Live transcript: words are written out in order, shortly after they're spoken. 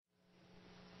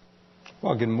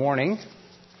Well, good morning.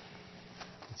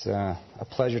 It's a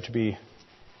pleasure to be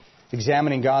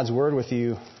examining God's Word with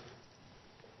you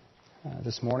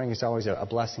this morning. It's always a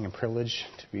blessing and privilege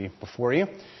to be before you.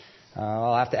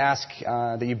 I'll have to ask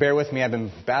that you bear with me. I've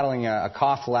been battling a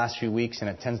cough the last few weeks, and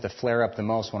it tends to flare up the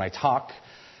most when I talk,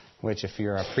 which, if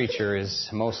you're a preacher, is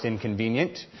most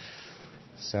inconvenient.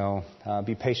 So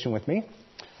be patient with me.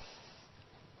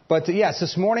 But yes,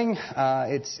 this morning,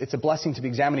 it's a blessing to be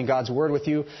examining God's Word with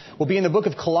you. We'll be in the book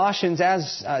of Colossians,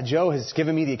 as Joe has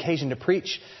given me the occasion to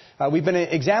preach. We've been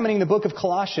examining the book of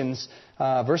Colossians,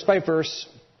 verse by verse,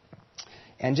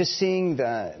 and just seeing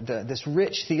this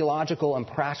rich theological and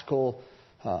practical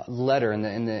letter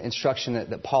and the instruction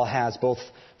that Paul has, both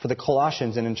for the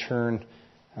Colossians and in turn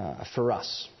for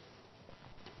us.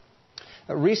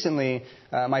 Recently,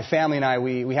 my family and I,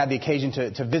 we had the occasion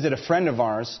to visit a friend of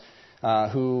ours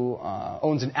who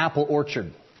owns an apple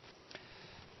orchard.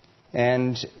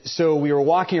 And so we were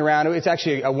walking around. It's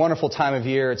actually a wonderful time of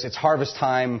year. It's harvest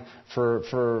time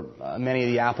for many of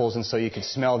the apples, and so you could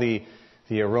smell the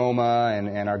aroma,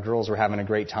 and our girls were having a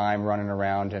great time running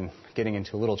around and getting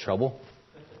into a little trouble.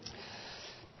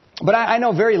 But I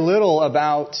know very little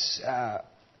about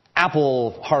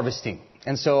apple harvesting.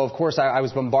 And so, of course, I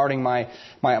was bombarding my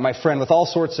friend with all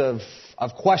sorts of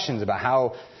questions about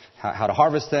how to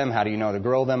harvest them, how do you know to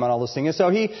grow them, and all those things. And so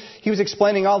he was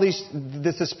explaining all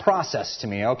this process to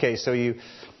me. Okay, so you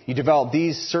develop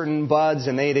these certain buds,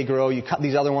 and they grow. You cut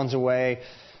these other ones away.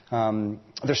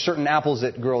 There's certain apples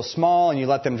that grow small, and you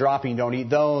let them drop, and you don't eat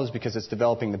those because it's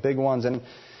developing the big ones, and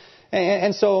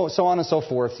so on and so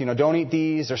forth. You know, don't eat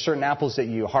these. There's certain apples that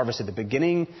you harvest at the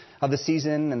beginning of the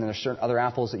season, and then there's certain other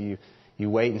apples that you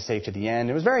wait and save to the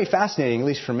end. It was very fascinating, at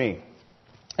least for me.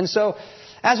 And so,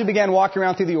 as we began walking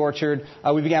around through the orchard,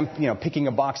 we began, picking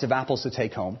a box of apples to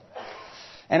take home.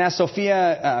 And as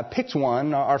Sophia picked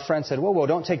one, our friend said, "Whoa,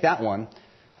 don't take that one.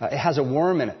 It has a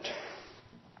worm in it."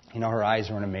 Her eyes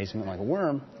were in amazement, like, a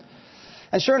worm.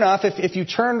 And sure enough, if you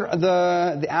turned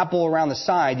the apple around the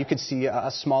side, you could see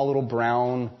a small little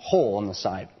brown hole on the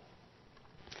side.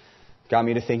 Got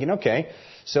me to thinking, okay,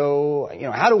 so,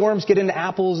 how do worms get into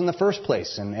apples in the first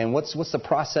place? And what's the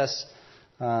process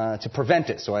to prevent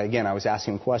it? So I was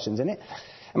asking questions in it.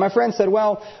 And my friend said,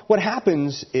 well, what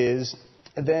happens is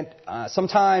that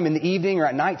sometime in the evening or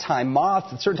at nighttime,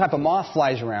 a certain type of moth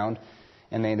flies around,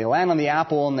 and they land on the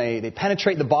apple, and they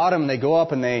penetrate the bottom, and they go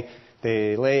up, and they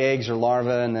lay eggs or larvae,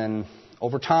 and then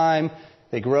over time,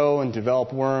 they grow and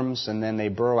develop worms, and then they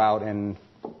burrow out and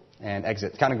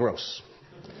exit. Kind of gross.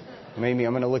 Maybe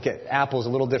I'm going to look at apples a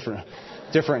little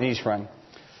different each friend.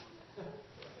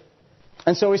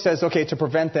 And so he says, okay, to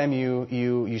prevent them,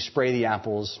 you spray the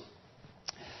apples.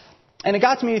 And it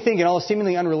got me thinking, all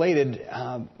seemingly unrelated,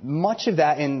 much of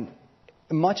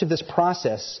this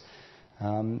process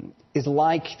is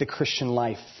like the Christian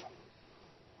life.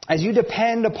 As you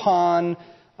depend upon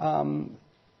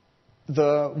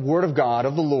the Word of God,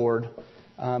 of the Lord,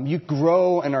 you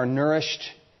grow and are nourished,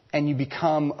 and you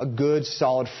become a good,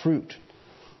 solid fruit.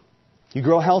 You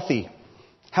grow healthy.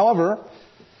 However,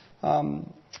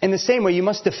 in the same way, you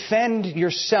must defend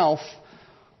yourself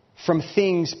from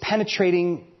things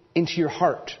penetrating into your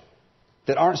heart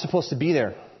that aren't supposed to be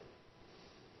there.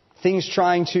 Things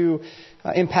trying to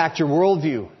impact your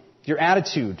worldview, your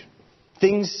attitude.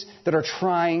 Things that are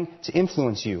trying to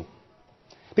influence you.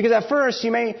 Because at first,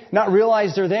 you may not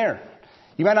realize they're there.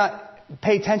 You might not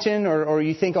pay attention, or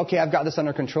you think, okay, I've got this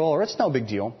under control, or it's no big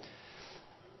deal.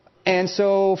 And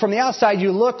so from the outside,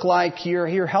 you look like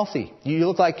you're healthy. You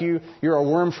look like you're a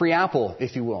worm-free apple,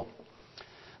 if you will.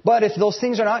 But if those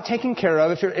things are not taken care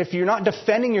of, if you're not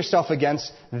defending yourself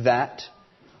against that,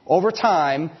 over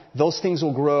time, those things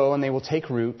will grow and they will take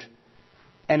root.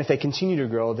 And if they continue to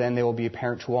grow, then they will be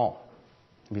apparent to all.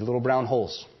 They'll be little brown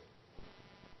holes.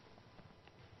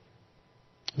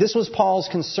 This was Paul's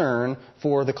concern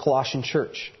for the Colossian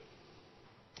church.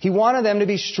 He wanted them to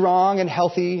be strong and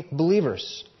healthy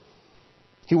believers.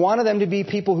 He wanted them to be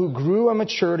people who grew and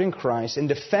matured in Christ and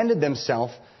defended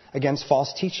themselves against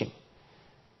false teaching.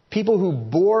 People who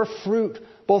bore fruit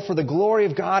both for the glory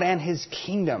of God and His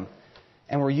kingdom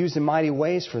and were used in mighty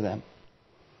ways for them.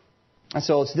 And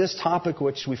so it's this topic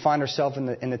which we find ourselves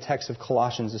in the text of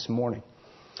Colossians this morning.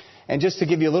 And just to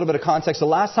give you a little bit of context, the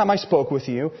last time I spoke with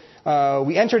you,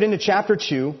 we entered into chapter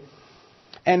 2.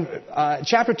 And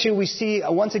chapter 2, we see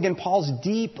once again Paul's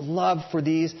deep love for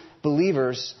these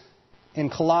believers in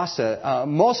Colossae,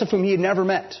 most of whom he had never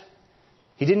met.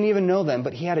 He didn't even know them,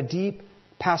 but he had a deep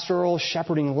pastoral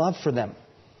shepherding love for them.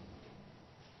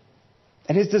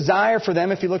 And his desire for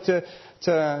them, if you look to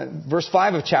verse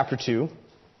 5 of chapter 2,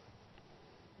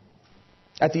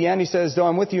 At the end, he says, though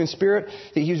I'm with you in spirit,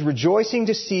 that he's rejoicing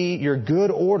to see your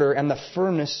good order and the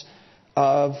firmness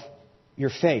of your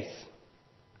faith.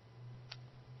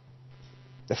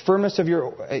 The firmness of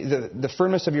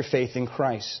your faith in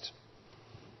Christ.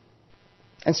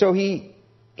 And so he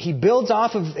builds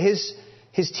off of his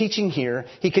teaching here.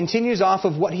 He continues off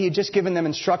of what he had just given them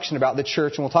instruction about, the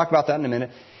church, and we'll talk about that in a minute.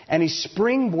 And he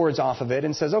springboards off of it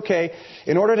and says, okay,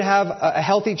 in order to have a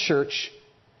healthy church,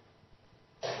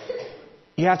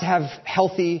 you have to have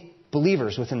healthy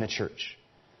believers within the church.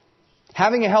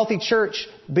 Having a healthy church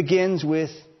begins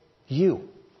with you.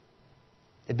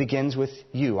 It begins with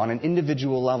you on an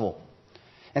individual level.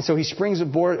 And so he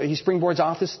springboards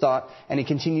off this thought, and he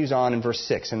continues on in verse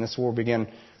 6. And this will begin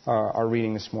our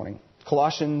reading this morning.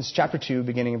 Colossians chapter 2,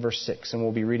 beginning in verse 6. And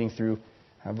we'll be reading through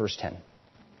verse 10.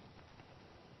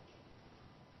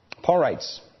 Paul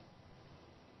writes,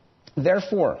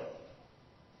 therefore,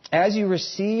 as you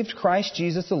received Christ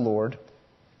Jesus the Lord,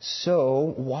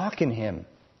 so walk in him,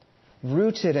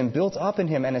 rooted and built up in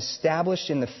him and established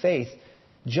in the faith,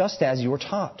 just as you were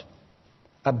taught,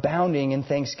 abounding in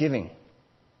thanksgiving.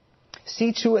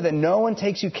 See to it that no one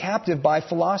takes you captive by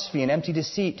philosophy and empty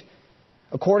deceit,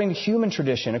 according to human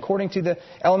tradition, according to the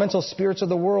elemental spirits of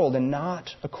the world, and not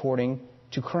according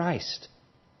to Christ.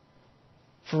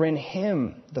 For in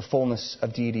him the fullness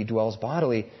of deity dwells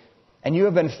bodily, and you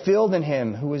have been filled in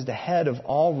him who is the head of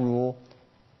all rule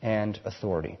and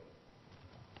authority.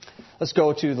 Let's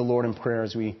go to the Lord in prayer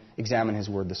as we examine his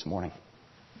word this morning.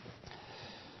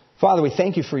 Father, we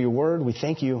thank you for your word. We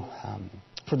thank you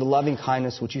for the loving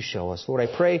kindness which you show us. Lord, I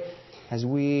pray as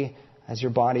your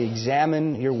body,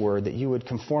 examine your word, that you would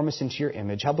conform us into your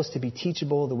image. Help us to be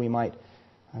teachable, that we might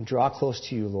draw close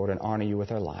to you, Lord, and honor you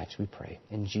with our lives, we pray.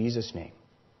 In Jesus' name,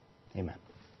 amen.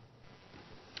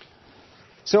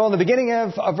 So in the beginning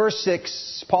of verse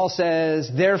 6, Paul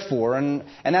says, therefore, and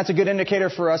that's a good indicator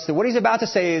for us that what he's about to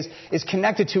say is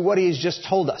connected to what he's just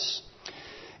told us.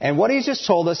 And what he's just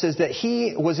told us is that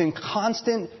he was in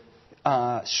constant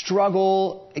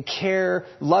struggle, care,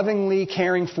 lovingly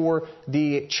caring for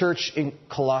the church in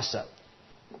Colossae.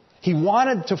 He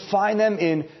wanted to find them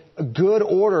in good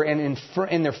order and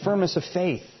in their firmness of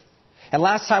faith. And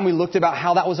last time we looked about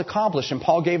how that was accomplished, and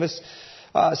Paul gave us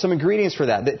some ingredients for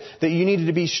that you needed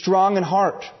to be strong in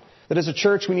heart, that as a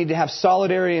church we need to have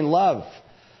solidarity and love,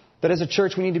 that as a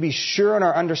church we need to be sure in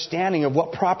our understanding of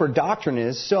what proper doctrine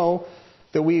is so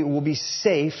that we will be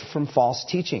safe from false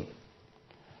teaching.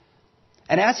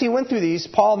 And as he went through these,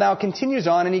 Paul now continues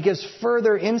on and he gives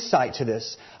further insight to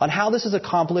this, on how this is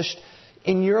accomplished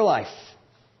in your life.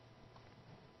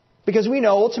 Because we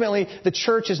know ultimately the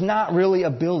church is not really a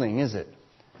building, is it?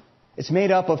 It's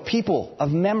made up of people,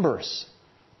 of members.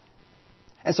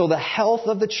 And so the health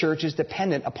of the church is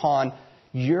dependent upon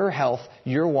your health,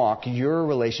 your walk, your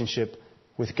relationship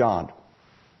with God.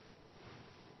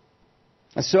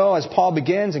 And so as Paul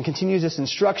begins and continues this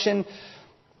instruction,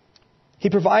 he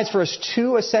provides for us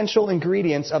two essential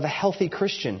ingredients of a healthy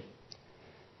Christian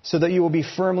so that you will be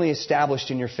firmly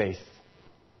established in your faith.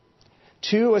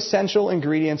 Two essential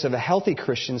ingredients of a healthy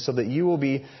Christian so that you will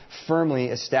be firmly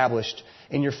established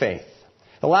in your faith.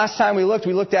 The last time we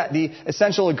looked at the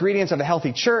essential ingredients of a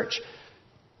healthy church.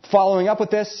 Following up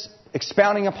with this,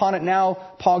 expounding upon it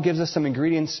now, Paul gives us some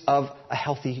ingredients of a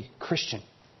healthy Christian.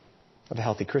 Of a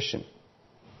healthy Christian.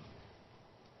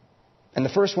 And the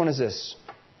first one is this.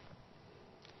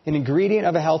 An ingredient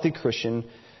of a healthy Christian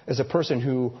is a person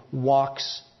who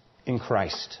walks in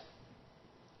Christ.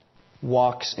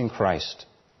 Walks in Christ.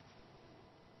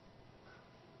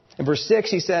 In verse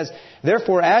 6 he says,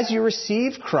 therefore as you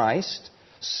received Christ,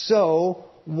 so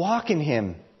walk in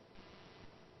him.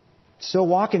 So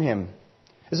walk in him.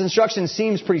 This instruction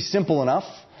seems pretty simple enough.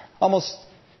 Almost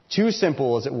too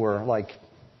simple, as it were. Like,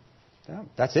 yeah,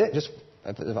 that's it. Just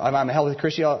if I'm a healthy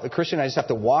Christian, I just have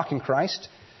to walk in Christ.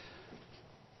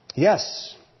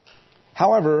 Yes.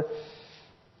 However,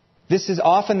 this is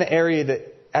often the area that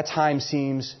at times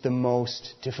seems the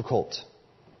most difficult.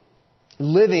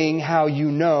 Living how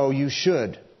you know you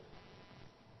should.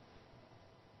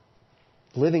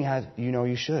 Living how you know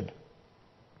you should.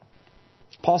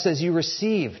 Paul says you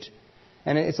received,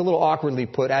 and it's a little awkwardly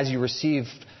put, as you received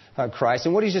Christ.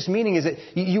 And what he's just meaning is that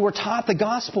you were taught the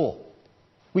gospel.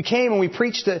 We came and we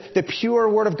preached the pure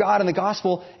word of God in the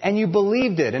gospel, and you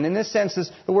believed it. And in this sense,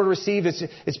 the word received,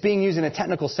 it's being used in a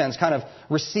technical sense, kind of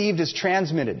received as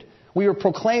transmitted. We were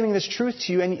proclaiming this truth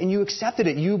to you, and you accepted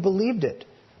it. You believed it.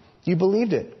 You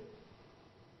believed it.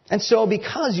 And so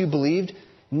because you believed,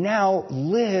 now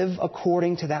live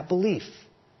according to that belief.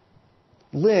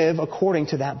 Live according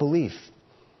to that belief.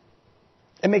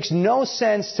 It makes no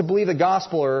sense to believe the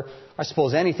gospel, or I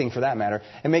suppose anything for that matter.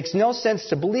 It makes no sense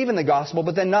to believe in the gospel,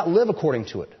 but then not live according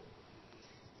to it.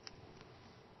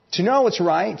 To know what's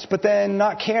right, but then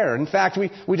not care. In fact,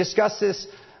 we discussed this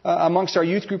amongst our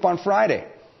youth group on Friday.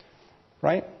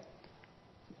 Right?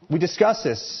 We discussed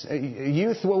this.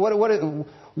 Youth,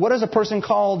 what is a person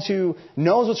called who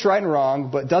knows what's right and wrong,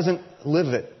 but doesn't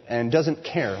live it and doesn't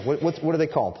care? What are they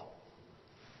called?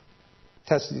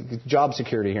 Test job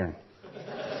security here.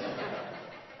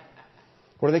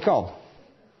 What are they called?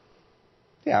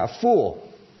 Yeah, a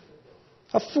fool.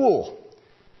 A fool.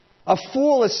 A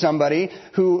fool is somebody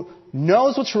who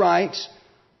knows what's right,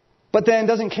 but then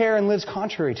doesn't care and lives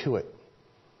contrary to it.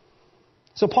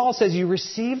 So Paul says you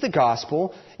receive the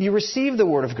gospel, you receive the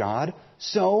Word of God,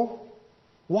 so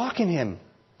walk in Him.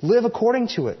 Live according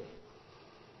to it.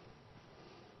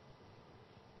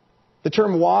 The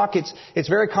term walk, it's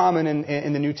very common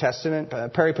in the New Testament,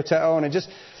 peripateo, and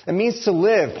it means to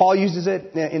live. Paul uses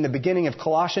it in the beginning of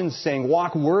Colossians, saying,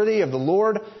 walk worthy of the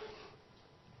Lord.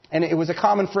 And it was a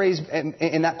common phrase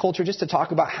in that culture just to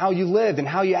talk about how you lived and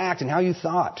how you act and how you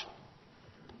thought.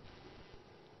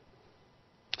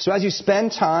 So as you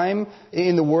spend time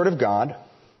in the Word of God,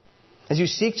 as you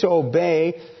seek to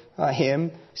obey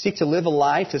Him, seek to live a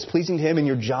life that's pleasing to Him in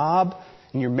your job,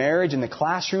 in your marriage, in the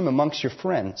classroom, amongst your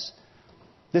friends,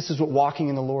 this is what walking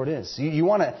in the Lord is. You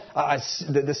want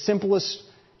the simplest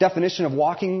definition of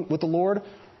walking with the Lord?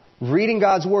 Reading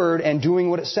God's Word and doing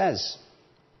what it says.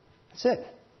 That's it.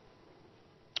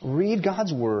 Read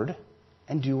God's Word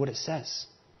and do what it says.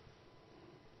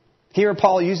 Here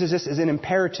Paul uses this as an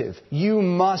imperative. You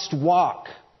must walk.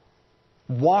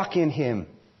 Walk in Him.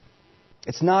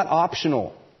 It's not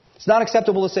optional. It's not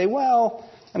acceptable to say, well,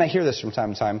 and I hear this from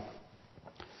time to time,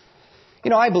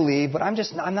 I believe, but I'm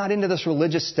not into this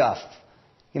religious stuff.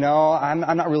 I'm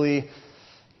not really,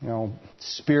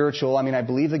 spiritual. I mean, I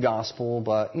believe the gospel,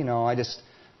 but,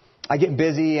 I get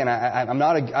busy and I'm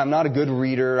not a good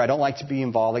reader. I don't like to be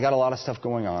involved. I got a lot of stuff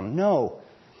going on. No.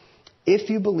 If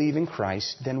you believe in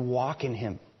Christ, then walk in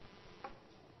Him.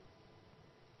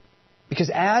 Because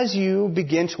as you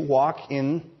begin to walk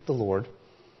in the Lord,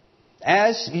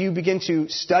 as you begin to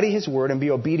study His Word and be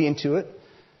obedient to it,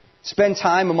 spend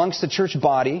time amongst the church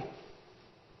body,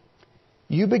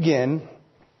 you begin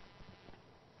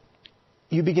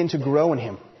to grow in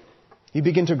Him. You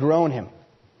begin to grow in Him.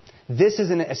 This is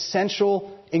an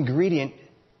essential ingredient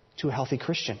to a healthy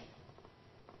Christian.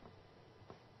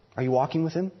 Are you walking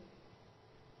with Him?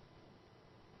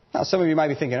 Now, some of you might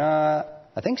be thinking, I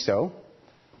think so.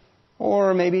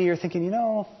 Or maybe you're thinking,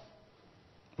 I'm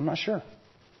not sure.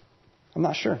 I'm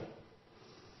not sure.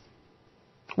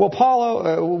 Well,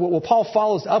 Paul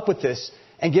follows up with this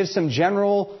and gives some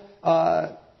general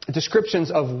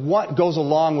descriptions of what goes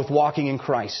along with walking in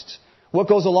Christ. What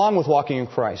goes along with walking in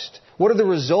Christ? What are the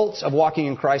results of walking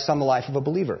in Christ on the life of a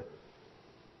believer?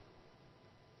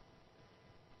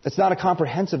 It's not a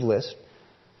comprehensive list,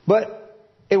 but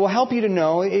it will help you to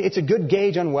know. It's a good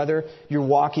gauge on whether you're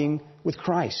walking with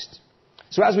Christ.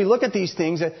 So as we look at these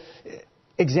things,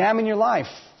 examine your life.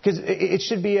 Because it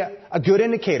should be a good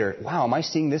indicator. Wow, am I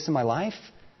seeing this in my life?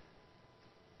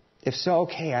 If so,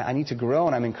 okay, I need to grow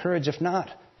and I'm encouraged. If not,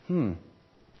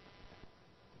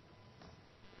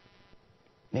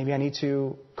 maybe I need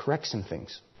to correct some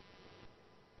things.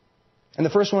 And the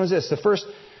first one is this.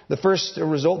 The first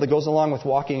result that goes along with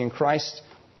walking in Christ,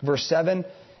 verse 7,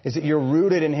 is that you're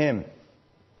rooted in Him.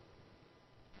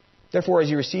 Therefore, as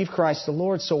you receive Christ the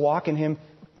Lord, so walk in Him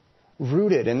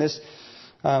rooted. And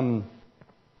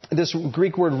this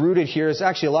Greek word rooted here is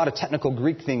actually a lot of technical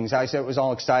Greek things. I was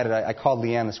all excited. I called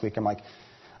Leanne this week. I'm like,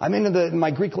 I'm into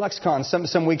my Greek lexicon.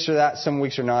 Some weeks are that, some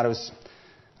weeks are not.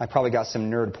 I probably got some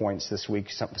nerd points this week,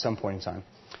 some point in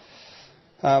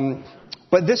time.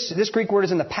 But this Greek word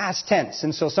is in the past tense,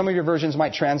 and so some of your versions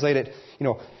might translate it,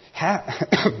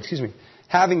 excuse me,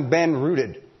 having been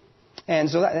rooted. And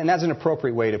so that's an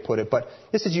appropriate way to put it. But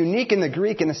this is unique in the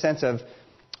Greek in the sense of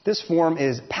this form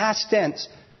is past tense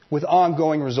with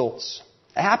ongoing results.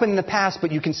 It happened in the past,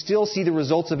 but you can still see the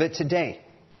results of it today.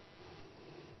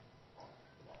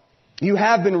 You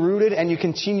have been rooted and you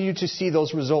continue to see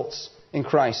those results in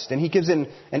Christ. And he gives an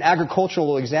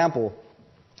agricultural example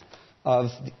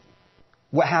of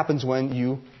what happens when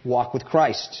you walk with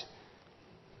Christ.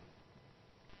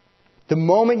 The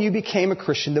moment you became a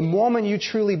Christian, the moment you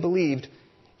truly believed,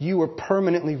 you were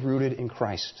permanently rooted in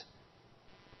Christ.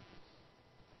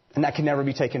 And that can never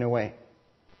be taken away.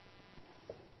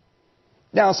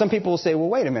 Now, some people will say, well,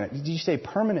 wait a minute. Did you say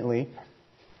permanently?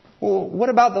 Well, what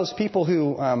about those people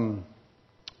who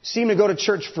seem to go to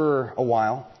church for a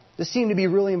while? They seem to be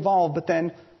really involved, but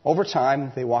then over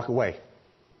time, they walk away.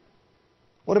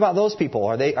 What about those people?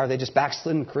 Are they just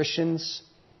backslidden Christians?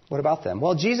 What about them?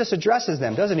 Well, Jesus addresses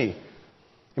them, doesn't he?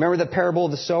 Remember the parable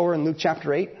of the sower in Luke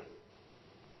chapter 8? It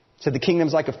said the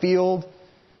kingdom's like a field,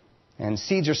 and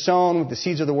seeds are sown with the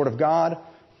seeds of the Word of God.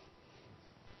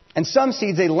 And some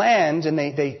seeds, they land and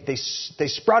they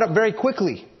sprout up very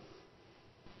quickly.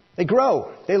 They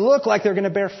grow. They look like they're going to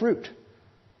bear fruit.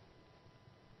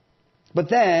 But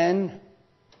then,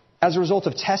 as a result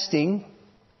of testing,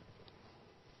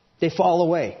 they fall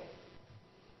away.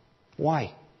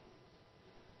 Why?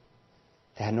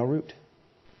 They had no root.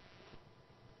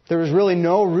 There was really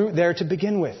no root there to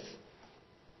begin with.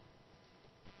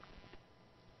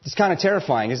 It's kind of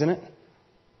terrifying, isn't it?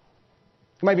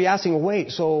 You might be asking, well,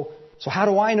 wait, so how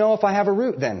do I know if I have a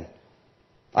root then?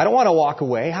 I don't want to walk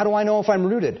away. How do I know if I'm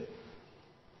rooted?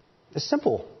 It's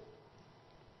simple.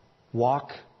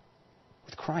 Walk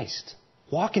with Christ.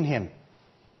 Walk in Him.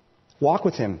 Walk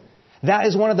with Him. That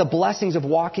is one of the blessings of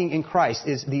walking in Christ,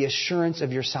 is the assurance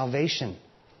of your salvation.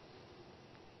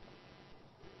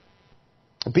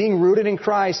 Being rooted in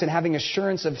Christ and having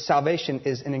assurance of salvation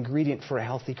is an ingredient for a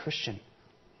healthy Christian.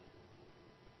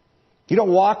 You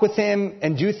don't walk with Him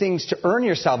and do things to earn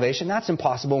your salvation. That's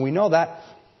impossible, and we know that.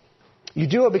 You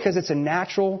do it because it's a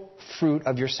natural fruit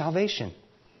of your salvation.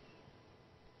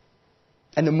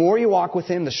 And the more you walk with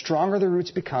Him, the stronger the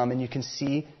roots become, and you can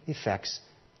see the effects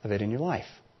of it in your life.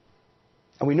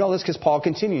 And we know this because Paul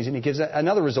continues, and he gives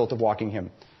another result of walking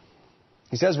Him.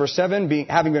 He says, verse 7,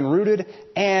 having been rooted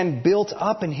and built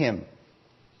up in Him.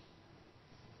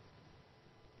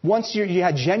 Once you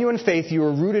had genuine faith, you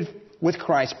were rooted with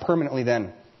Christ permanently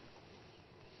then.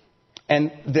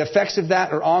 And the effects of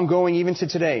that are ongoing even to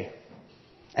today.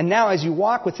 And now as you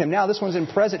walk with Him, now this one's in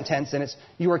present tense, and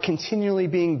you are continually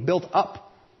being built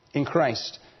up in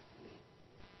Christ.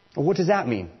 Well, what does that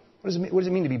mean? What does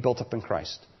it mean to be built up in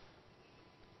Christ?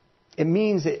 It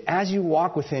means that as you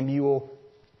walk with Him, you will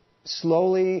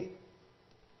slowly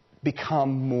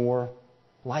become more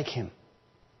like Him.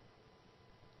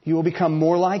 You will become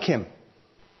more like Him.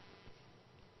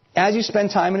 As you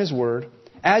spend time in His Word,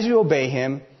 as you obey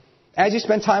Him, as you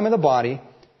spend time in the body,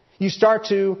 you start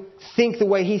to think the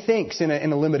way He thinks, in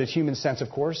a limited human sense, of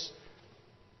course.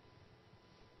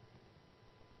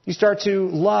 You start to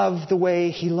love the way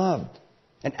He loved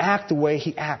and act the way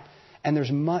He acted. And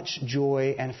there's much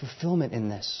joy and fulfillment in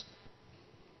this.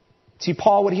 See,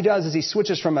 Paul, what he does is he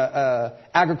switches from a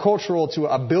agricultural to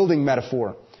a building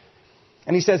metaphor.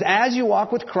 And he says, as you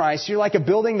walk with Christ, you're like a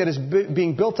building that is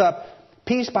being built up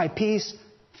piece by piece,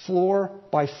 floor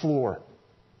by floor,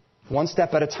 one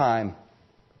step at a time.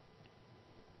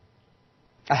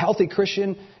 A healthy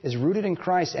Christian is rooted in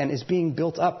Christ and is being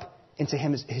built up into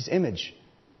His image.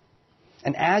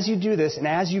 And as you do this and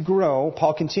as you grow,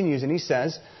 Paul continues and he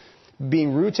says,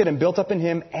 being rooted and built up in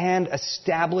Him and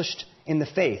established in the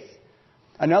faith.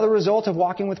 Another result of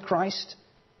walking with Christ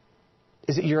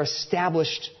is that you're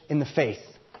established in the faith.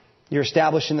 You're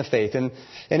established in the faith. And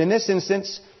in this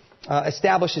instance,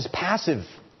 established is passive.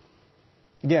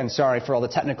 Again, sorry for all the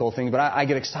technical things, but I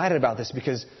get excited about this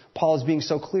because Paul is being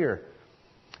so clear.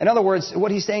 In other words, what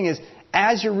he's saying is,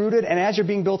 as you're rooted and as you're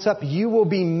being built up, you will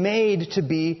be made to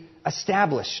be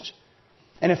established.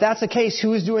 And if that's the case,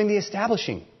 who is doing the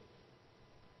establishing?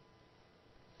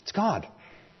 It's God.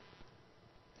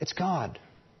 It's God.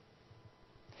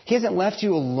 He hasn't left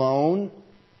you alone.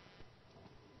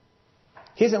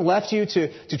 He hasn't left you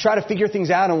to try to figure things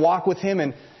out and walk with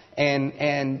Him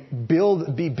and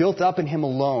be built up in Him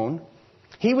alone.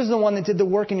 He was the one that did the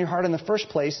work in your heart in the first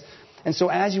place. And so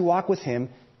as you walk with Him,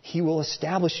 He will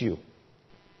establish you.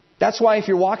 That's why if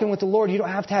you're walking with the Lord, you don't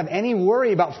have to have any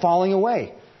worry about falling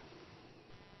away.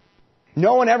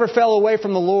 No one ever fell away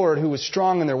from the Lord who was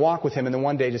strong in their walk with Him and then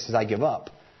one day just says, I give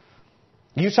up.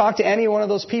 You talk to any one of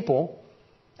those people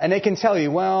and they can tell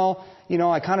you, well,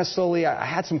 I kind of slowly, I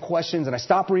had some questions and I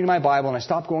stopped reading my Bible and I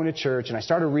stopped going to church and I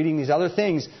started reading these other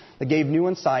things that gave new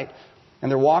insight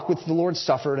and their walk with the Lord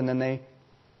suffered and then they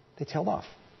tailed off.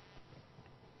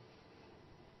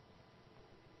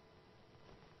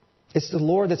 It's the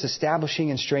Lord that's establishing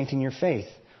and strengthening your faith.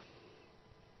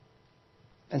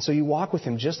 And so you walk with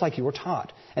Him just like you were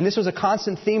taught. And this was a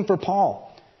constant theme for Paul.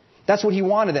 That's what he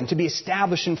wanted them, to be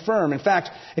established and firm. In fact,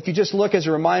 if you just look as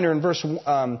a reminder in verse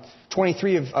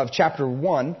 23 of chapter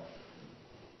 1,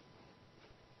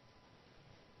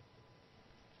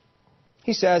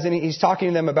 he says, and he's talking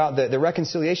to them about the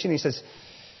reconciliation. He says,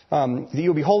 that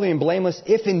you'll be holy and blameless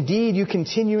if indeed you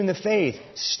continue in the faith,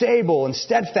 stable and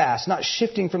steadfast, not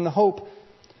shifting from the hope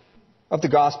of the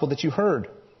gospel that you heard.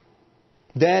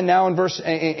 Then now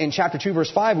in chapter 2,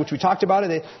 verse 5, which we talked about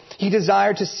it, he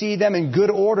desired to see them in good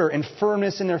order and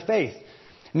firmness in their faith.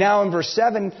 Now in verse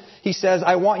 7, he says,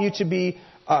 I want you to be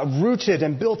rooted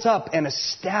and built up and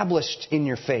established in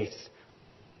your faith.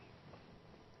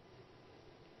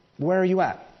 Where are you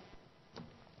at?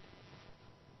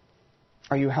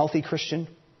 Are you a healthy Christian?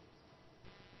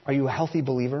 Are you a healthy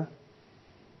believer?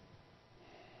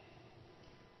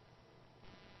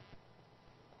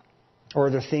 Or are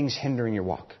there things hindering your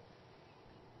walk?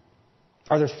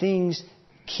 Are there things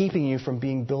keeping you from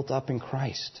being built up in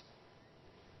Christ?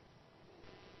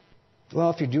 Well,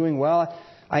 if you're doing well,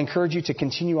 I encourage you to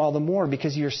continue all the more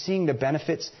because you're seeing the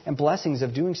benefits and blessings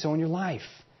of doing so in your life.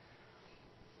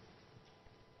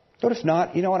 But if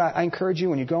not, you know what? I encourage you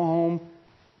when you go home,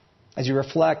 as you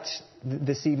reflect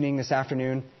this evening, this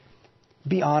afternoon,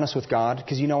 be honest with God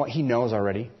because you know what? He knows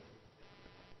already.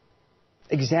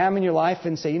 Examine your life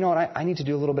and say, you know what? I need to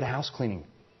do a little bit of house cleaning.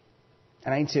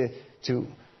 And I need to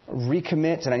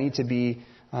recommit and I need to be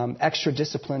extra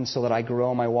disciplined so that I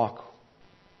grow in my walk.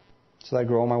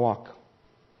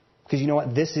 Because you know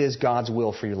what? This is God's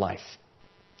will for your life,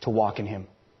 to walk in Him.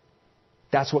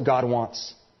 That's what God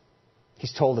wants.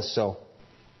 He's told us so.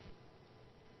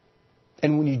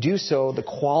 And when you do so, the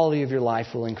quality of your life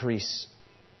will increase.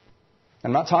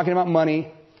 I'm not talking about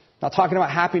money, not talking about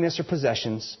happiness or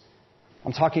possessions.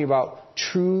 I'm talking about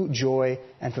true joy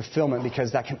and fulfillment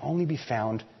because that can only be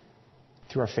found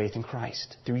through our faith in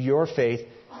Christ, through your faith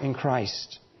in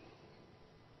Christ.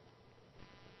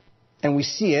 And we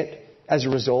see it as a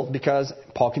result because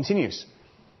Paul continues.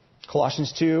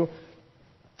 Colossians 2,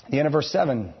 the end of verse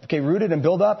 7. Okay, rooted and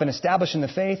built up and established in the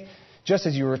faith, just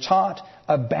as you were taught,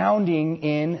 abounding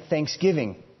in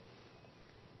thanksgiving.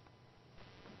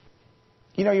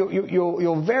 You know,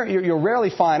 you'll rarely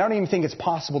find, I don't even think it's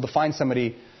possible to find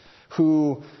somebody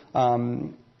who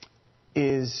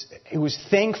is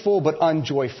thankful but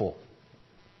unjoyful.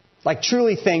 Like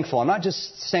truly thankful. I'm not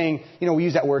just saying, you know, we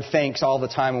use that word thanks all the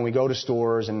time when we go to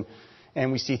stores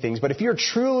and we see things. But if you're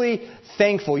truly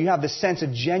thankful, you have this sense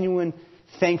of genuine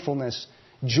thankfulness,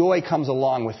 joy comes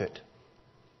along with it.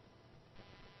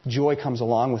 Joy comes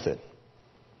along with it.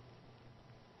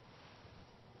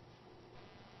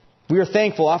 We are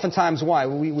thankful oftentimes. Why?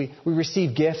 We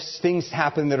receive gifts. Things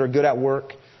happen that are good at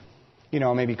work. You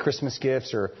know, maybe Christmas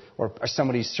gifts or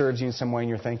somebody serves you in some way and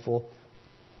you're thankful.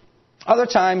 Other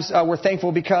times we're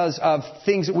thankful because of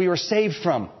things that we were saved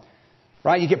from.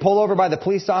 Right? You get pulled over by the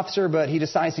police officer, but he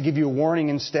decides to give you a warning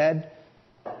instead.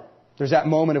 There's that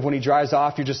moment of when he drives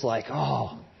off, you're just like,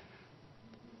 oh,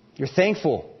 you're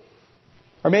thankful.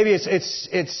 Or maybe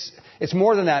it's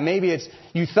more than that. Maybe it's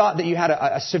you thought that you had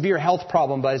a severe health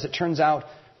problem, but as it turns out,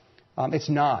 it's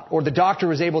not. Or the doctor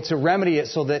was able to remedy it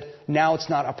so that now it's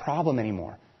not a problem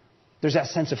anymore. There's that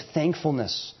sense of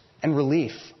thankfulness and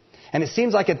relief. And it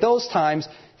seems like at those times,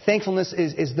 thankfulness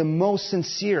is the most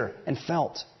sincere and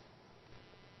felt.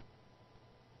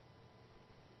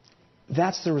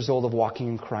 That's the result of walking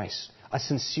in Christ. A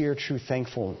sincere, true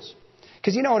thankfulness.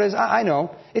 Because you know what it is? I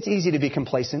know. It's easy to be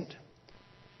complacent.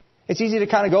 It's easy to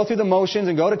kind of go through the motions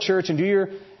and go to church and do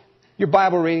your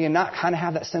Bible reading and not kind of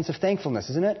have that sense of thankfulness,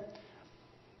 isn't it?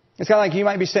 It's kind of like you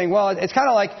might be saying, well, it's kind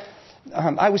of like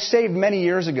I was saved many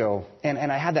years ago and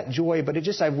I had that joy, but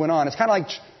I went on. It's kind of like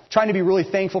trying to be really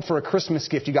thankful for a Christmas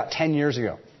gift you got 10 years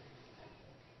ago.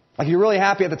 Like you're really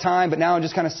happy at the time, but now it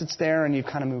just kind of sits there and you've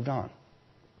kind of moved on.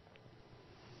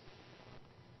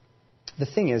 The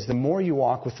thing is, the more you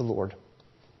walk with the Lord,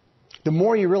 the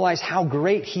more you realize how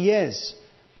great He is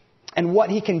and what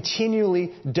He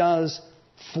continually does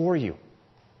for you.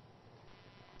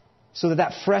 So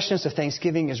that freshness of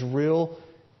thanksgiving is real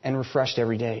and refreshed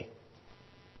every day.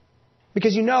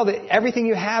 Because you know that everything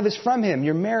you have is from Him.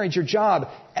 Your marriage, your job,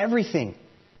 everything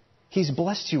He's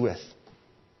blessed you with.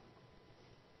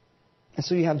 And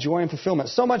so you have joy and fulfillment.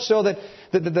 So much so that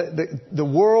the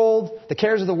world, the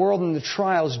cares of the world and the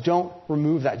trials don't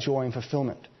remove that joy and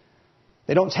fulfillment.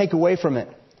 They don't take away from it.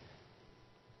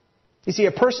 You see,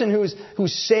 a person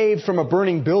who's saved from a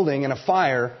burning building and a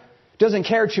fire doesn't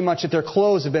care too much that their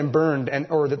clothes have been burned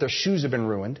or that their shoes have been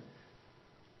ruined.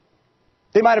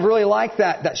 They might have really liked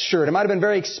that shirt. It might have been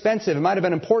very expensive. It might have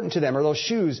been important to them, or those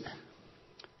shoes.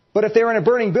 But if they were in a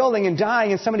burning building and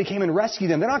dying and somebody came and rescued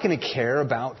them, they're not going to care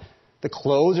about the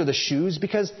clothes or the shoes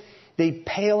because they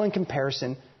pale in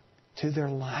comparison to their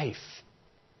life.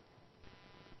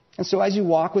 And so as you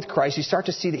walk with Christ, you start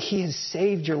to see that He has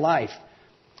saved your life.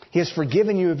 He has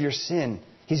forgiven you of your sin.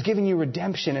 He's given you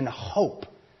redemption and hope.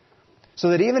 So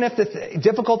that even if the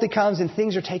difficulty comes and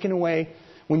things are taken away,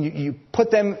 when you put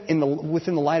them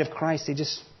within the light of Christ,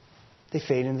 they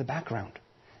fade into the background.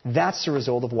 That's the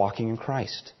result of walking in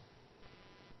Christ.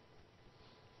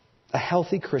 A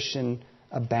healthy Christian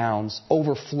abounds,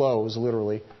 overflows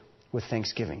literally, with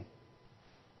thanksgiving.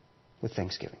 With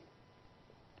thanksgiving.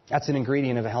 That's an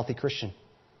ingredient of a healthy Christian.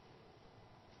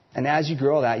 And as you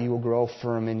grow that, you will grow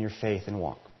firm in your faith and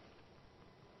walk.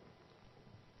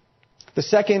 The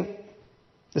second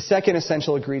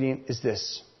essential ingredient is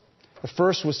this. The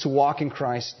first was to walk in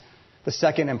Christ. The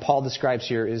second, and Paul describes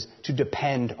here, is to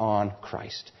depend on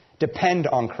Christ. Depend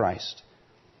on Christ.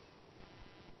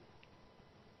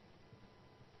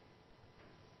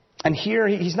 And here,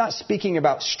 he's not speaking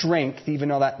about strength, even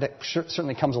though that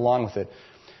certainly comes along with it.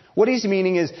 What he's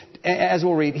meaning is, as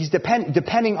we'll read, he's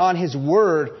depending on His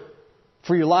Word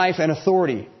for your life and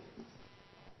authority.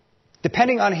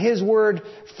 Depending on His Word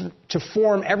to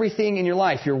form everything in your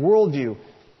life, your worldview,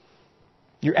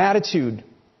 your attitude,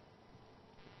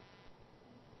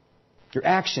 your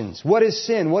actions. What is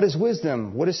sin? What is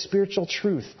wisdom? What is spiritual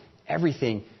truth?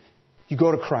 Everything. You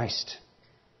go to Christ.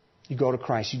 You go to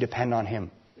Christ. You depend on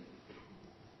Him.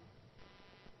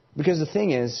 Because the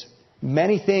thing is,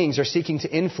 many things are seeking to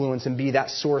influence and be that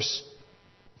source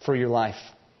for your life.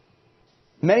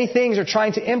 Many things are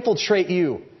trying to infiltrate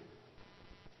you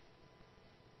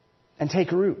and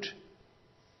take root.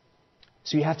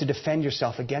 So you have to defend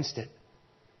yourself against it.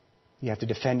 You have to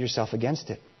defend yourself against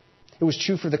it. It was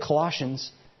true for the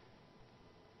Colossians,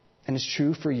 and it's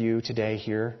true for you today,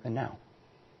 here and now.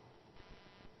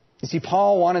 You see,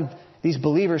 Paul wanted these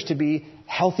believers to be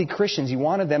healthy Christians. He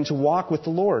wanted them to walk with the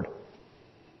Lord.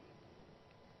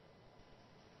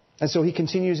 And so he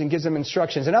continues and gives them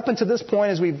instructions. And up until this point,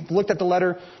 as we've looked at the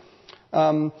letter,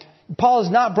 Paul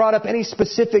has not brought up any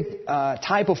specific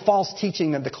type of false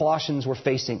teaching that the Colossians were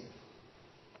facing.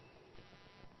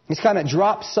 He's kind of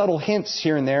dropped subtle hints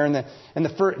here and there. In the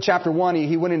first, chapter 1,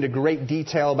 he went into great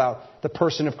detail about the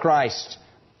person of Christ,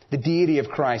 the deity of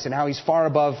Christ, and how He's far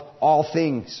above all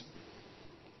things.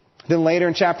 Then later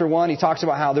in chapter 1, he talks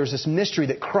about how there's this mystery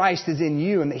that Christ is in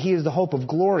you and that He is the hope of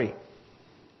glory.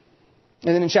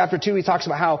 And then in chapter 2, he talks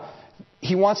about how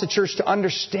he wants the church to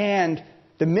understand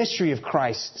the mystery of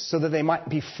Christ so that they might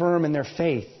be firm in their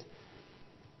faith.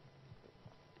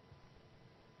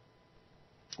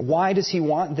 Why does he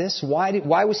want this?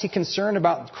 Why was he concerned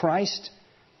about Christ?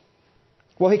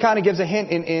 Well, he kind of gives a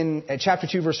hint in chapter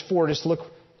 2, verse 4. Just look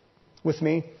with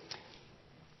me.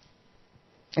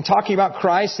 And talking about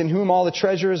Christ, in whom all the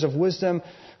treasures of wisdom,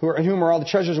 in whom are all the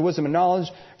treasures of wisdom and knowledge.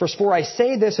 Verse 4, I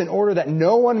say this in order that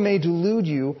no one may delude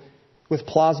you with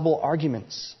plausible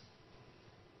arguments.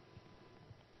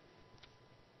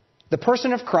 The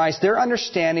person of Christ, their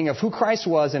understanding of who Christ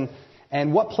was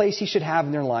and what place He should have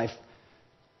in their life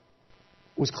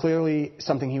was clearly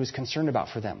something he was concerned about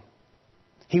for them.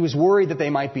 He was worried that they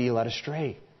might be led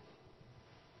astray.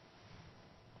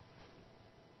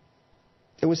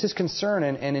 It was his concern,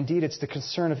 and indeed it's the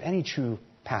concern of any true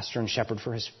pastor and shepherd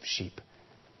for his sheep.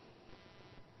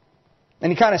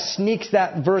 And he kind of sneaks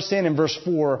that verse in verse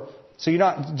 4, so you're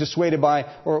not dissuaded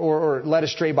by or led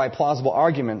astray by plausible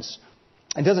arguments.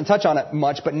 And doesn't touch on it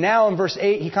much, but now in verse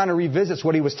 8 he kind of revisits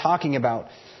what he was talking about.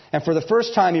 And for the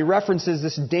first time he references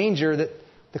this danger that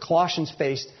the Colossians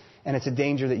faced, and it's a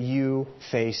danger that you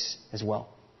face as well.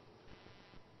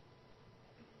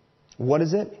 What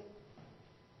is it?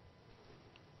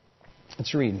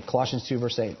 Let's read Colossians 2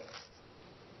 verse 8.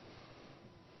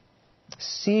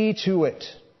 See to it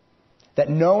that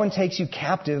no one takes you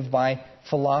captive by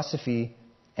philosophy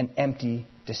and empty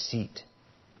deceit.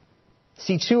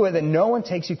 See to it that no one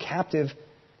takes you captive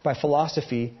by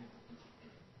philosophy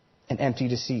and empty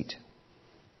deceit.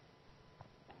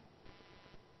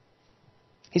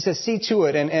 He says, see to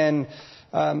it. And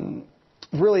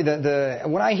really,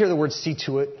 when I hear the word see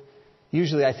to it,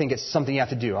 usually I think it's something you have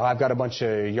to do. Oh, I've got a bunch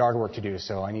of yard work to do,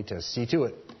 so I need to see to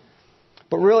it.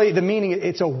 But really, the meaning,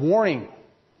 it's a warning.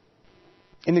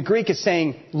 In the Greek, it's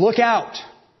saying, look out.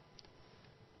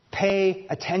 Pay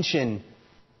attention.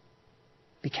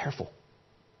 Be careful.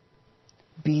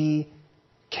 Be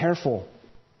careful.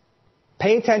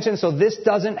 Pay attention so this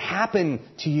doesn't happen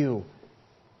to you.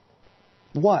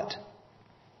 What?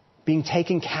 Being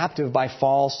taken captive by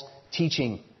false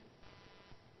teaching.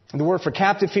 The word for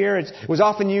captive here, it was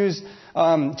often used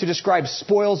to describe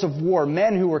spoils of war.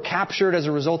 Men who were captured as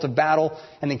a result of battle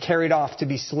and then carried off to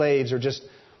be slaves or just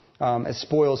as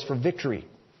spoils for victory.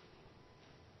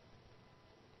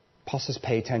 Paul says,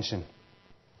 pay attention.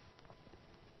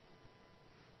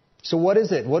 So what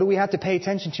is it? What do we have to pay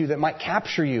attention to that might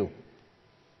capture you?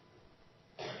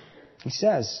 He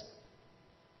says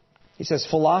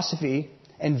philosophy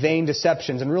and vain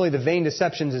deceptions. And really the vain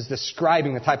deceptions is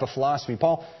describing the type of philosophy.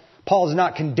 Paul Paul is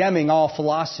not condemning all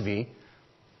philosophy.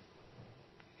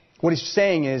 What he's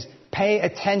saying is, pay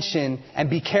attention and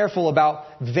be careful about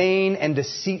vain and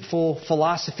deceitful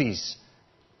philosophies.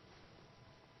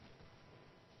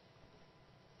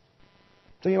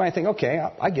 So you might think, okay,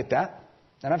 I get that.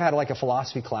 And I've had like a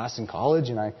philosophy class in college,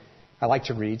 and I like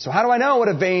to read. So how do I know what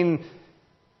a vain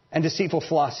and deceitful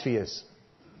philosophy is?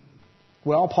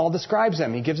 Well, Paul describes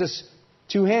them. He gives us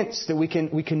 2 hints that we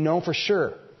can know for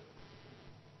sure.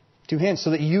 2 hints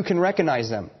so that you can recognize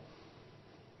them.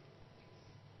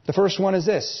 The first one is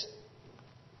this.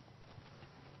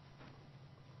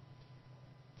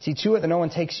 See to it that no one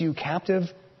takes you captive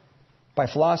by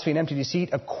philosophy and empty deceit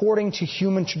according to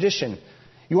human tradition.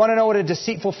 You want to know what a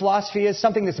deceitful philosophy is?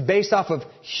 Something that's based off of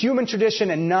human tradition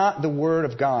and not the Word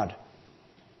of God.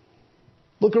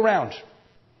 Look around.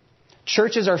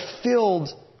 Churches are filled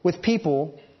with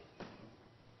people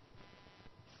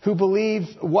who believe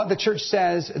what the church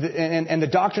says, and the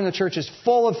doctrine of the church is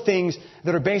full of things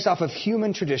that are based off of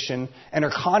human tradition and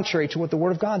are contrary to what the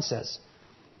Word of God says.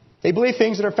 They believe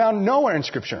things that are found nowhere in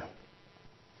Scripture.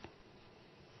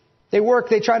 They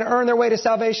try to earn their way to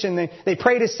salvation. They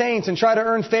pray to saints and try to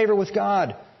earn favor with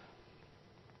God.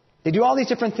 They do all these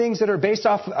different things that are based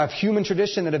off of human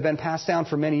tradition that have been passed down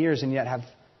for many years and yet have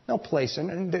no place.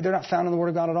 And they're not found in the Word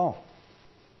of God at all.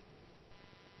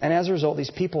 And as a result,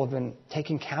 these people have been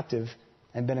taken captive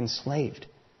and been enslaved.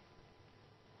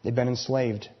 They've been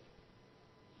enslaved.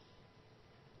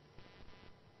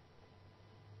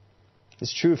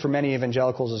 It's true for many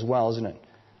evangelicals as well, isn't it?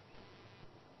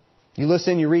 You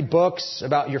listen, you read books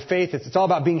about your faith. It's all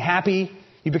about being happy.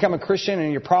 You become a Christian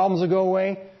and your problems will go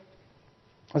away.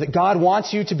 Or that God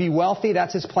wants you to be wealthy.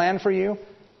 That's His plan for you.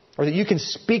 Or that you can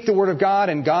speak the Word of God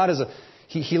and God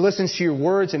He listens to your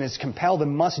words and is compelled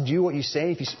and must do what you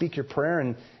say if you speak your prayer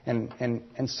and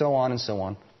so on and so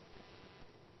on.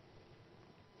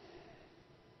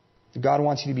 God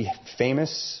wants you to be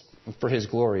famous for His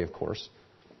glory, of course.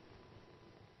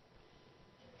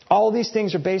 All of these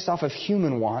things are based off of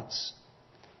human wants,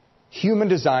 human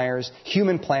desires,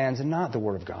 human plans, and not the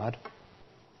Word of God.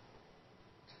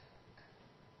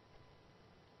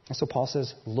 And so Paul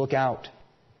says, look out,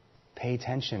 pay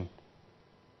attention,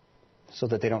 so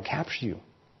that they don't capture you.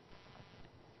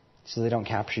 So they don't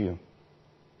capture you.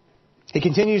 He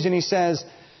continues and he says,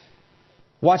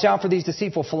 watch out for these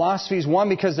deceitful philosophies. 1,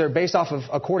 because they're based off of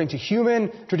according to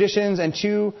human traditions, and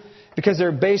 2, because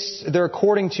they're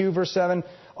according to, verse 7,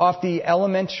 off the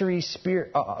elementary spirit,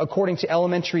 according to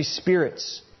elementary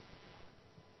spirits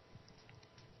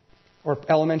or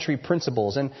elementary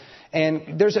principles.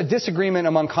 And there's a disagreement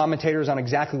among commentators on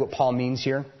exactly what Paul means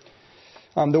here.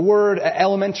 The word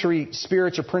elementary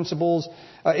spirits or principles,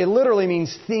 it literally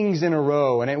means things in a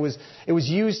row. And it was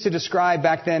used to describe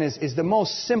back then is the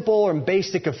most simple and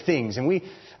basic of things. And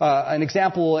an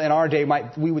example in our day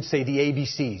we would say the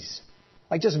ABCs.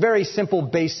 Like just very simple,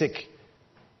 basic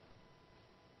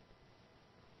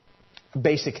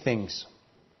things.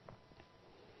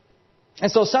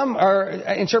 And so some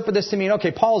interpret this to mean,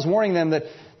 okay, Paul is warning them that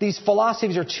these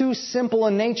philosophies are too simple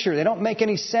in nature. They don't make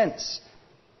any sense.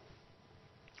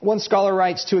 One scholar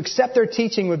writes, to accept their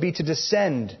teaching would be to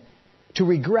descend, to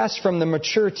regress from the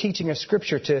mature teaching of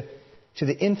Scripture to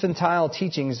the infantile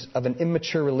teachings of an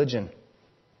immature religion,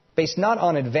 based not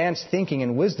on advanced thinking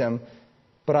and wisdom,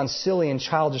 but on silly and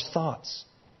childish thoughts.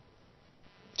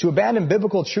 To abandon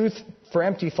biblical truth for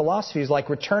empty philosophy is like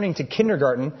returning to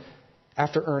kindergarten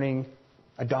after earning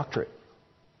a doctorate.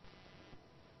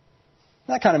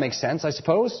 That kind of makes sense, I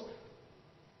suppose.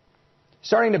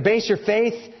 Starting to base your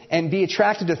faith and be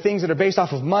attracted to things that are based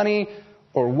off of money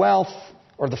or wealth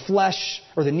or the flesh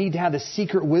or the need to have the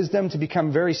secret wisdom to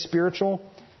become very spiritual.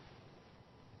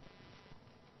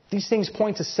 These things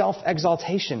point to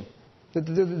self-exaltation.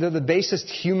 They're the basest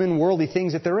human worldly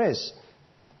things that there is.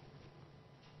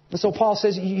 And so Paul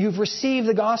says, you've received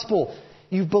the gospel.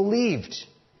 You've believed.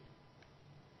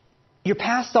 You're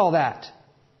past all that.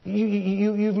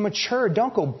 You've matured.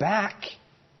 Don't go back.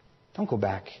 Don't go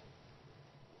back.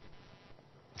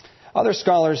 Other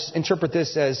scholars interpret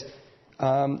this as,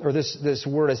 or this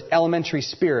word as elementary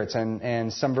spirits,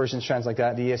 and some versions translate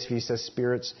that. The ESV says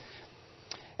spirits.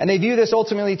 And they view this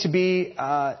ultimately to be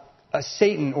a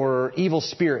Satan or evil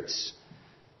spirits.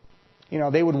 You know,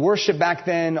 they would worship back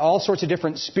then all sorts of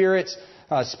different spirits.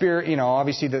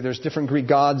 Obviously there's different Greek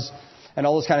gods and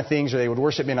all those kind of things. Or they would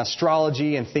worship in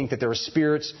astrology and think that there were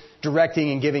spirits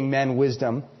directing and giving men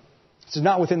wisdom. This is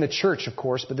not within the church, of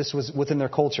course, but this was within their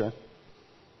culture.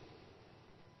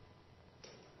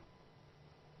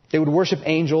 They would worship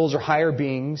angels or higher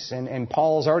beings, and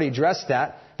Paul's already addressed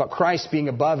that, about Christ being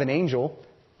above an angel.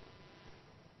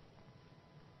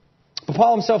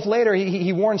 Paul himself later,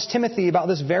 he warns Timothy about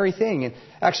this very thing. And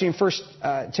actually in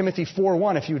 1 Timothy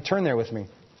 4:1, if you would turn there with me.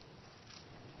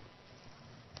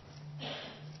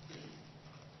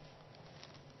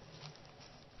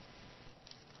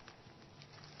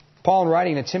 Paul, in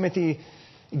writing to Timothy,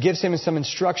 gives him some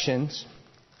instructions,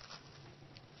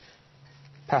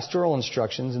 pastoral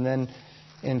instructions, and then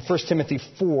in 1 Timothy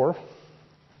 4,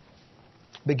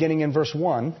 beginning in verse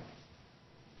 1,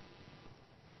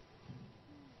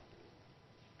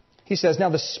 he says, "Now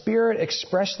the Spirit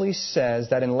expressly says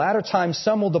that in latter times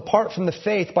some will depart from the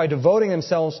faith by devoting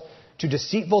themselves to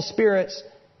deceitful spirits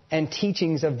and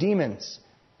teachings of demons,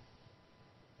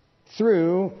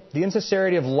 through the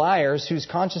insincerity of liars whose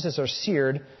consciences are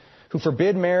seared, who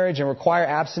forbid marriage and require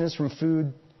abstinence from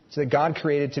food so that God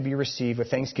created to be received with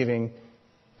thanksgiving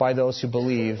by those who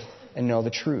believe and know the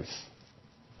truth."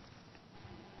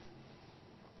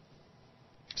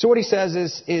 So what he says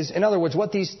is, in other words,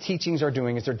 what these teachings are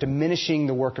doing is they're diminishing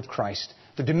the work of Christ.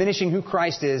 They're diminishing who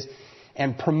Christ is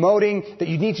and promoting that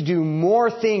you need to do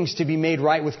more things to be made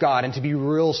right with God and to be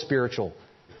real spiritual.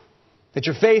 That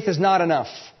your faith is not enough.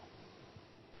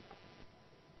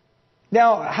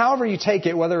 Now, however you take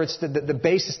it, whether it's the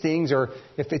basis things or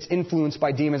if it's influenced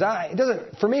by demons,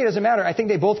 for me it doesn't matter. I think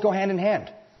they both go hand in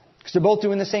hand because they're both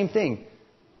doing the same thing.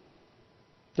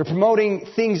 They're promoting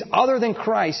things other than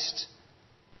Christ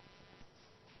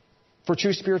for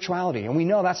true spirituality. And we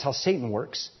know that's how Satan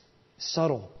works.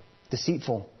 Subtle,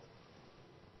 deceitful.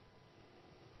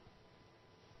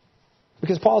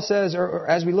 Because Paul says, or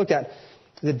as we looked at,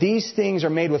 that these things are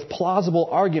made with plausible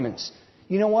arguments.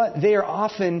 You know what? They are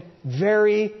often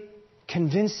very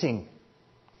convincing.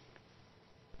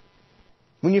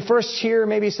 When you first hear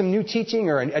maybe some new teaching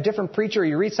or a different preacher, or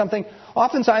you read something,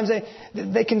 oftentimes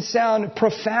they can sound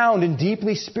profound and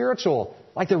deeply spiritual,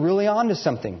 like they're really onto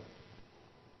something.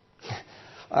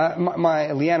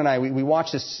 Leanne and I, we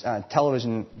watch this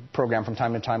television program from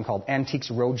time to time called Antiques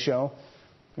Roadshow.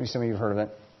 Maybe some of you have heard of it.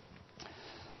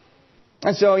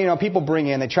 And so, people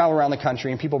they travel around the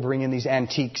country and people bring in these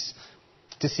antiques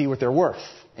to see what they're worth.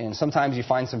 And sometimes you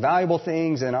find some valuable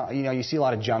things and, you see a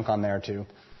lot of junk on there too.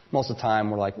 Most of the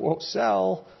time we're like, whoa,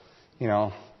 sell,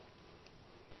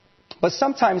 But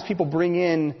sometimes people bring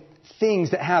in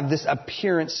things that have this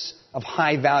appearance of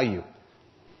high value.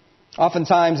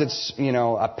 Oftentimes it's,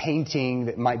 a painting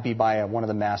that might be by one of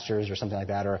the masters or something like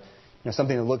that, or,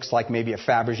 something that looks like maybe a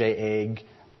Fabergé egg,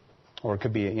 or it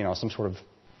could be, some sort of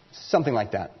something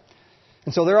like that.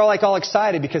 And so they're all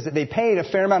excited because they paid a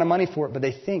fair amount of money for it, but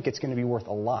they think it's going to be worth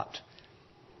a lot.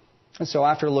 And so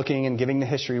after looking and giving the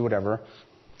history, whatever,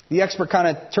 the expert kind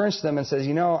of turns to them and says,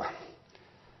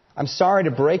 I'm sorry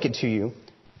to break it to you,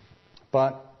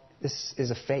 but this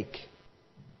is a fake.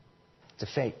 It's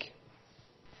a fake.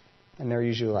 And they're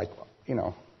usually like,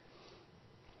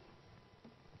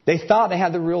 they thought they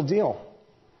had the real deal.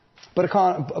 But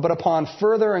upon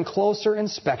further and closer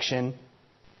inspection,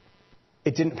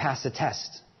 it didn't pass the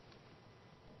test.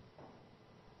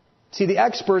 See, the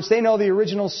experts, they know the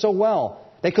original so well.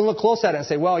 They can look close at it and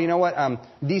say, well, you know what?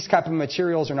 These type of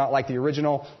materials are not like the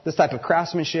original. This type of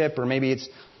craftsmanship, or maybe it's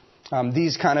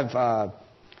these kind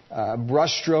of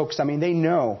brush strokes. They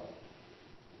know.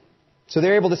 So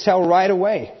they're able to tell right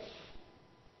away.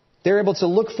 They're able to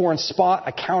look for and spot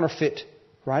a counterfeit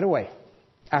right away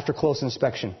after close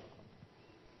inspection.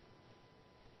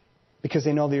 Because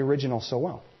they know the original so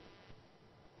well.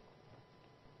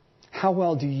 How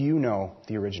well do you know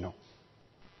the original?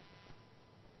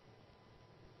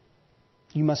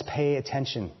 You must pay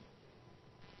attention.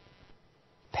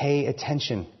 Pay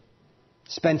attention.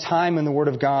 Spend time in the Word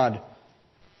of God.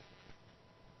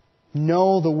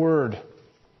 Know the Word.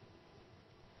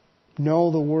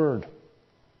 Know the Word.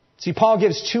 See, Paul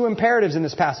gives two imperatives in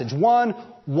this passage. One,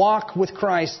 walk with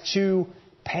Christ. Two,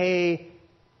 pay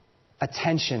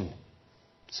attention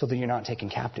so that you're not taken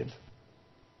captive.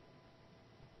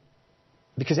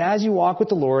 Because as you walk with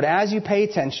the Lord, as you pay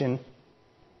attention,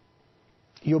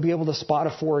 you'll be able to spot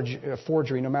a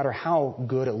forgery no matter how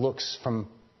good it looks from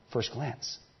first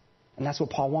glance. And that's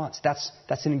what Paul wants. That's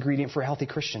an ingredient for a healthy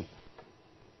Christian.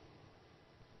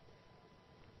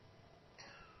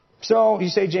 So you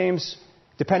say, James,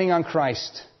 depending on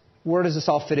Christ, where does this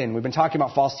all fit in? We've been talking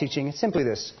about false teaching. It's simply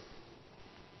this.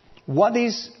 What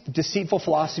these deceitful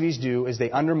philosophies do is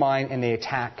they undermine and they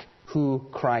attack who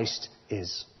Christ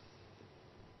is.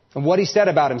 And what He said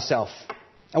about Himself.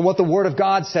 And what the Word of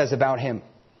God says about Him.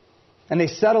 And they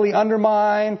subtly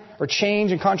undermine or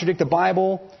change and contradict the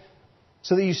Bible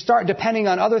so that you start depending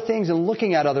on other things and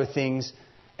looking at other things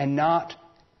and not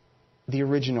the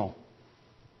original.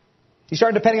 You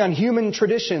start depending on human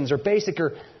traditions or basic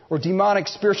or demonic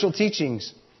spiritual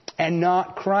teachings and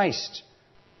not Christ.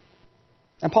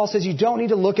 And Paul says you don't need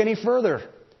to look any further.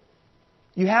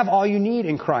 You have all you need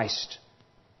in Christ.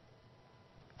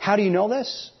 How do you know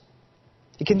this?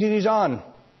 He continues on.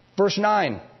 Verse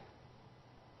 9.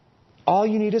 All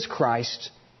you need is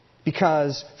Christ,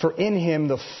 because for in Him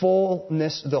the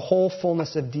whole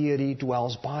fullness of deity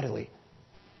dwells bodily.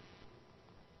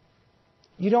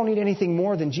 You don't need anything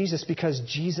more than Jesus, because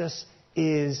Jesus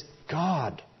is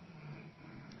God.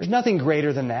 There's nothing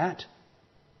greater than that.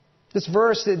 This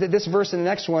verse and the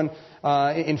next one,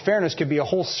 in fairness, could be a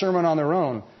whole sermon on their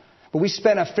own. But we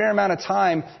spent a fair amount of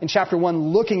time in chapter 1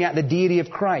 looking at the deity of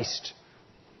Christ.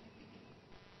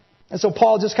 And so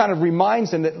Paul just kind of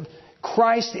reminds them that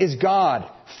Christ is God,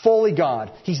 fully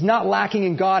God. He's not lacking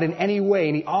in God in any way,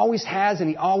 and He always has and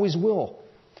He always will.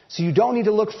 So you don't need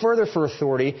to look further for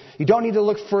authority. You don't need to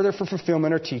look further for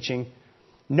fulfillment or teaching.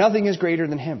 Nothing is greater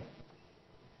than Him.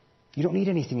 You don't need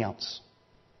anything else.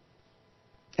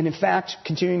 And in fact,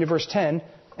 continuing to verse 10,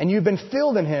 and you've been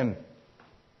filled in Him,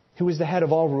 who is the head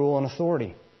of all rule and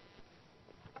authority.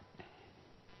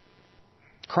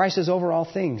 Christ is over all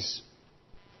things.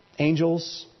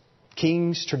 Angels,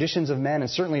 kings, traditions of men, and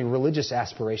certainly religious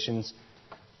aspirations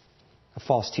of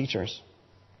false teachers.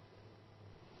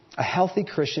 A healthy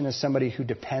Christian is somebody who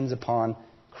depends upon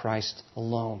Christ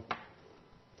alone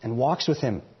and walks with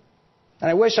Him. And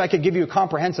I wish I could give you a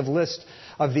comprehensive list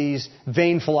of these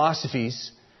vain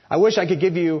philosophies. I wish I could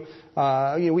give you,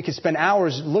 we could spend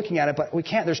hours looking at it, but we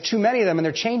can't. There's too many of them, and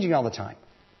they're changing all the time.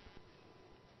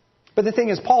 But the thing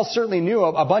is, Paul certainly knew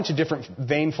a bunch of different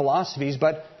vain philosophies,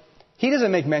 but he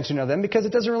doesn't make mention of them because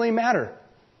it doesn't really matter.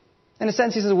 In a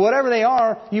sense, he says, whatever they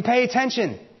are, you pay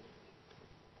attention.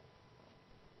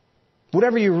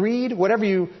 Whatever you read, whatever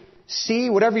you see,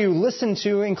 whatever you listen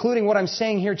to, including what I'm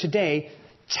saying here today,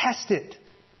 test it.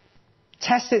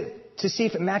 Test it to see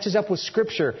if it matches up with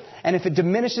Scripture. And if it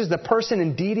diminishes the person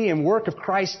and deity and work of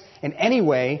Christ in any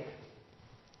way,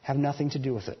 have nothing to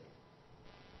do with it.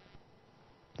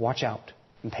 Watch out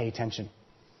and pay attention.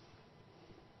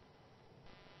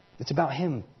 It's about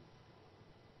Him.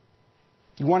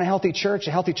 You want a healthy church?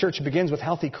 A healthy church begins with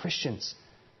healthy Christians.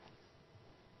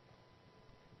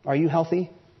 Are you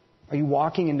healthy? Are you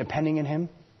walking and depending on Him?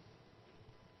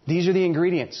 These are the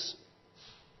ingredients.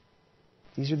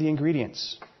 These are the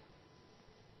ingredients.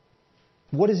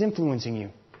 What is influencing you?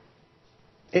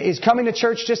 Is coming to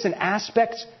church just an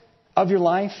aspect of your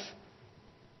life?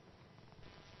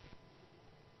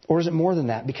 Or is it more than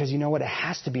that? Because you know what? It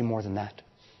has to be more than that.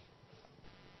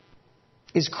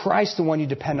 Is Christ the one you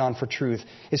depend on for truth?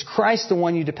 Is Christ the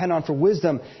one you depend on for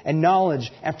wisdom and knowledge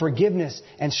and forgiveness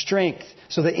and strength,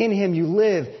 so that in Him you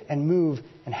live and move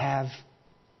and have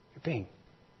your being?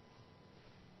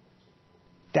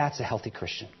 That's a healthy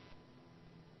Christian.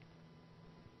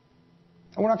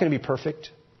 And we're not going to be perfect.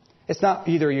 It's not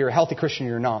either you're a healthy Christian or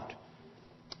you're not.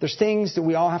 There's things that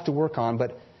we all have to work on,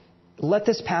 but let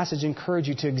this passage encourage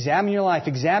you to examine your life,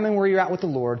 examine where you're at with the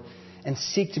Lord, and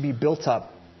seek to be built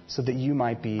up so that you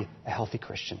might be a healthy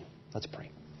Christian. Let's pray.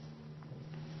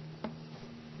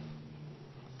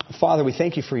 Father, we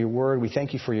thank You for Your word. We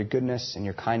thank You for Your goodness and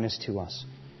Your kindness to us.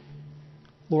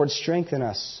 Lord, strengthen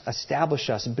us, establish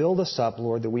us, build us up,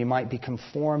 Lord, that we might be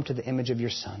conformed to the image of Your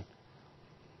Son.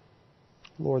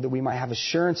 Lord, that we might have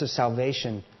assurance of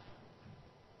salvation,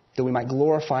 that we might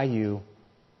glorify You.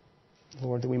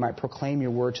 Lord, that we might proclaim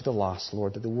Your word to the lost,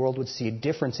 Lord, that the world would see a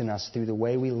difference in us through the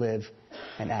way we live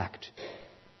and act,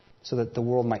 so that the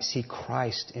world might see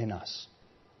Christ in us.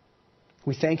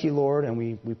 We thank You, Lord, and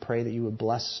we pray that You would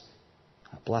bless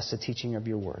the teaching of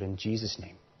Your word. In Jesus'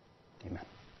 name, amen.